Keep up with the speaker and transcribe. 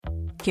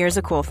Here's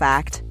a cool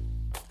fact.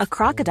 A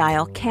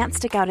crocodile can't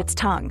stick out its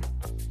tongue.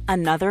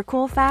 Another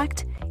cool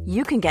fact,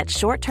 you can get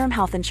short-term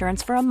health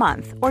insurance for a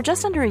month or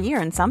just under a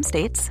year in some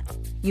states.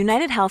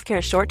 United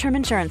Healthcare short-term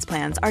insurance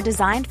plans are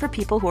designed for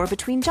people who are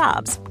between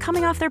jobs,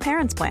 coming off their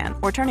parents' plan,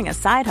 or turning a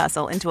side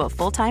hustle into a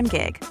full-time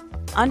gig.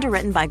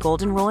 Underwritten by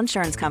Golden Rule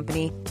Insurance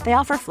Company, they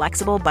offer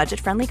flexible,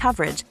 budget-friendly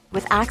coverage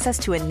with access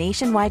to a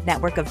nationwide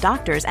network of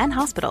doctors and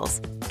hospitals.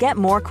 Get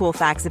more cool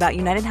facts about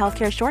United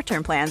Healthcare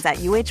short-term plans at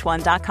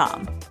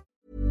uh1.com.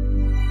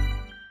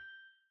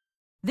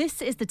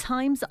 This is the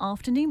Times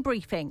afternoon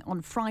briefing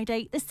on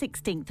Friday, the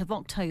 16th of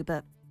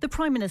October. The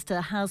Prime Minister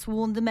has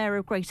warned the Mayor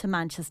of Greater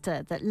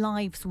Manchester that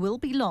lives will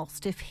be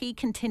lost if he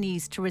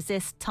continues to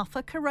resist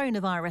tougher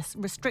coronavirus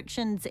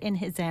restrictions in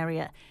his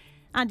area.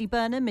 Andy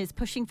Burnham is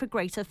pushing for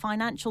greater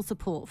financial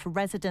support for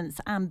residents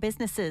and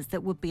businesses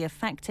that would be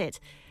affected.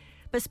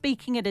 But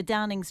speaking at a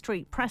Downing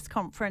Street press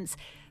conference,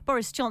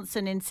 Boris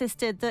Johnson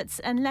insisted that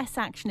unless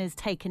action is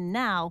taken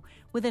now,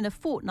 within a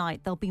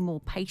fortnight there'll be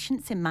more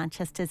patients in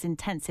Manchester's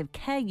intensive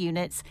care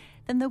units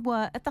than there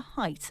were at the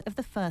height of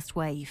the first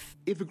wave.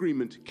 If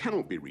agreement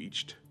cannot be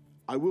reached,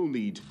 I will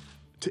need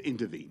to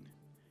intervene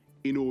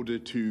in order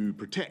to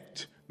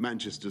protect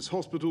Manchester's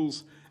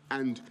hospitals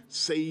and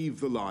save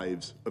the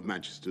lives of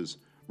Manchester's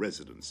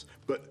residents.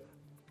 But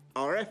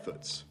our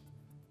efforts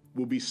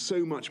will be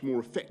so much more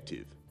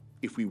effective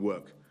if we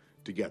work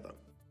together.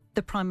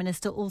 The Prime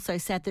Minister also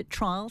said that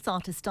trials are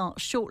to start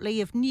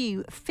shortly of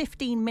new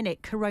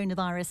 15-minute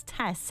coronavirus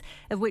tests,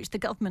 of which the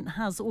government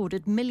has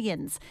ordered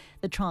millions.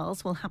 The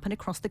trials will happen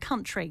across the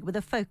country with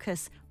a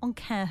focus on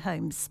care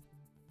homes.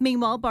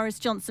 Meanwhile, Boris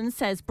Johnson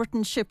says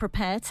Britain should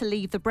prepare to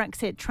leave the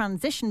Brexit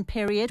transition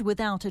period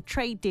without a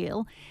trade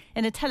deal.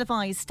 In a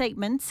televised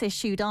statement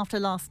issued after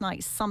last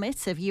night's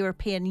summit of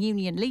European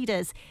Union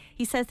leaders,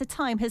 he says the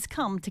time has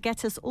come to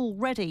get us all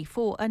ready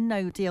for a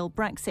no-deal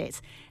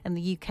Brexit, and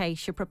the UK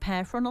should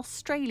prepare for an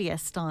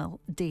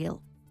Australia-style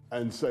deal.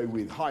 And so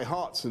with high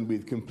hearts and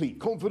with complete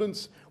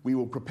confidence, we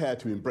will prepare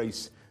to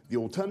embrace the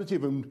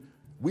alternative, and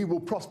we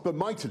will prosper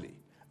mightily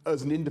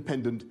as an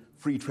independent,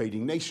 free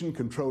trading nation,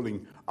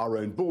 controlling our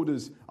own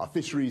borders, our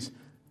fisheries,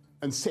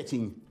 and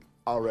setting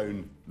our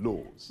own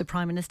laws. The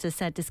Prime Minister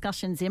said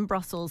discussions in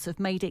Brussels have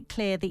made it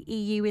clear the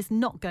EU is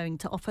not going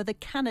to offer the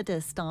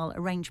Canada-style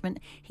arrangement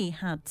he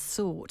had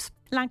sought.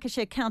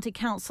 Lancashire County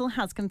Council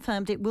has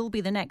confirmed it will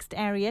be the next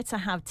area to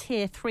have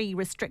Tier 3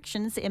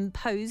 restrictions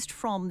imposed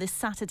from this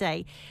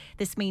Saturday.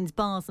 This means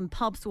bars and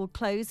pubs will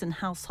close and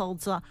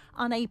households are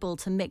unable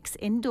to mix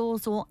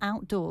indoors or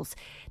outdoors.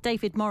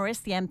 David Morris,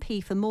 the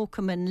MP for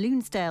Morecambe and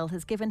Lunesdale,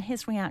 has given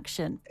his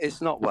reaction. It's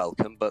not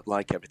welcome, but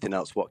like everything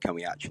else, what can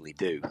we actually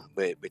do?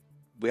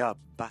 We are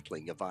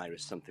battling a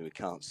virus, something we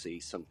can't see,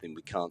 something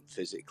we can't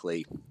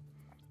physically,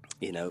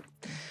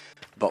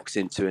 box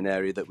into an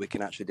area that we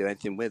can actually do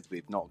anything with.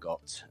 We've not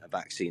got a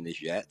vaccine as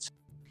yet.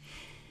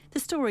 The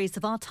Stories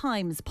of Our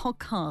Times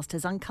podcast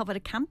has uncovered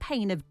a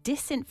campaign of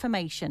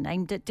disinformation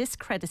aimed at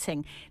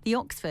discrediting the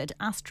Oxford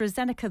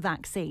AstraZeneca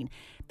vaccine.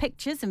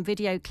 Pictures and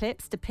video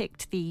clips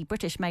depict the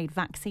British-made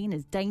vaccine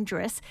as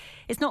dangerous.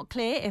 It's not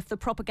clear if the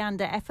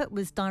propaganda effort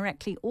was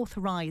directly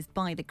authorised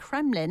by the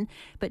Kremlin,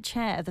 but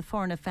Chair of the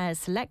Foreign Affairs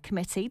Select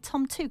Committee,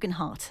 Tom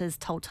Tugendhat, has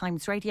told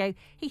Times Radio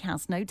he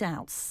has no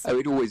doubts. Oh,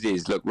 it always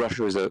is. Look,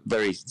 Russia is a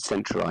very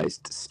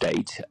centralised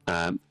state,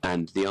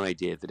 and the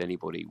idea that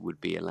anybody would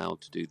be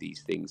allowed to do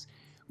these things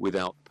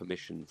without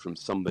permission from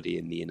somebody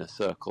in the inner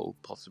circle,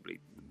 possibly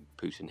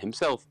Putin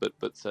himself, but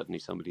certainly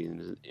somebody in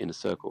the inner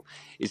circle,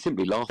 is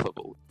simply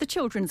laughable. The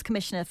Children's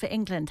Commissioner for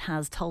England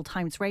has told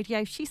Times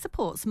Radio she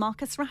supports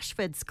Marcus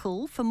Rashford's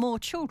call for more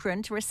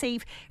children to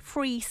receive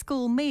free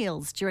school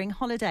meals during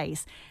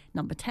holidays.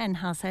 Number 10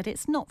 has said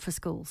it's not for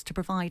schools to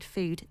provide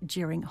food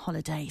during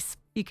holidays.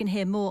 You can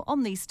hear more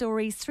on these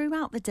stories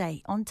throughout the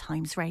day on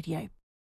Times Radio.